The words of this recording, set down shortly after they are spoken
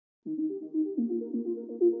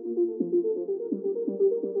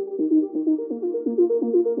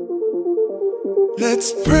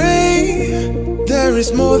Let's pray there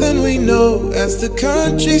is more than we know as the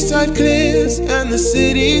countryside clears and the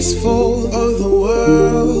cities fall. Oh,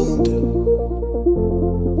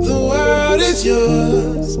 the world is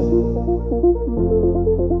yours.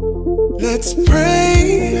 Let's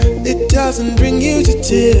pray it doesn't bring you to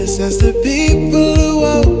tears as the people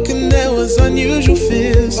awoke and there was unusual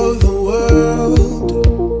fears. Oh, the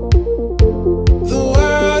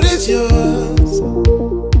world is yours.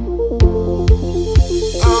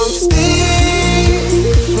 I'll stay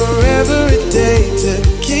forever a day to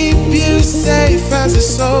keep you safe as it's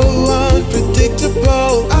so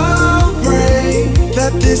unpredictable. I'll pray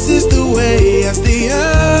that this is the way as the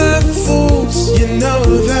earth falls. You know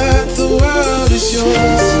that the world is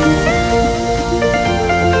yours.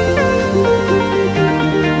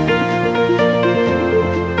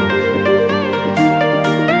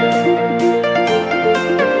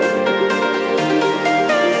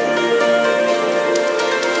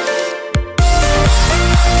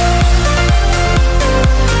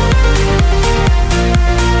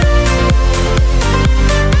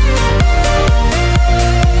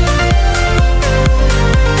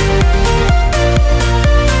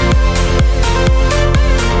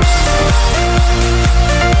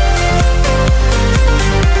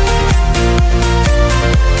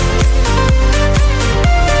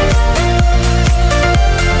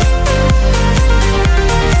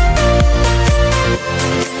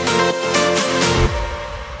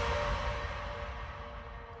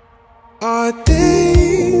 Our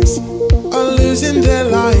days are losing their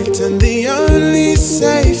light, and the only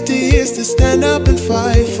safety is to stand up and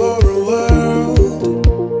fight for a world.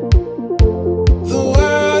 The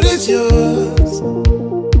world is yours.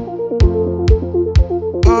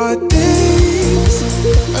 Our days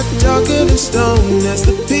are darker than stone as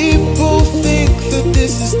the people think that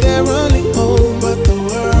this is their only home. But the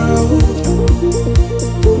world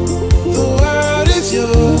is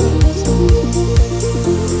yours.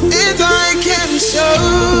 I can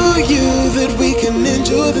show you that we can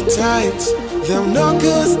endure the tides. They'll knock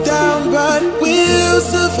us down, but we'll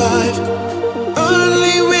survive.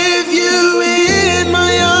 Only with you in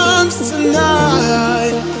my arms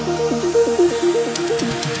tonight.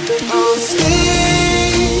 I'll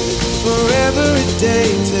stay forever a day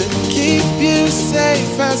to keep you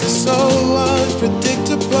safe as it's so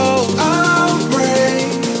unpredictable. I'll pray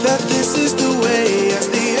that this is the way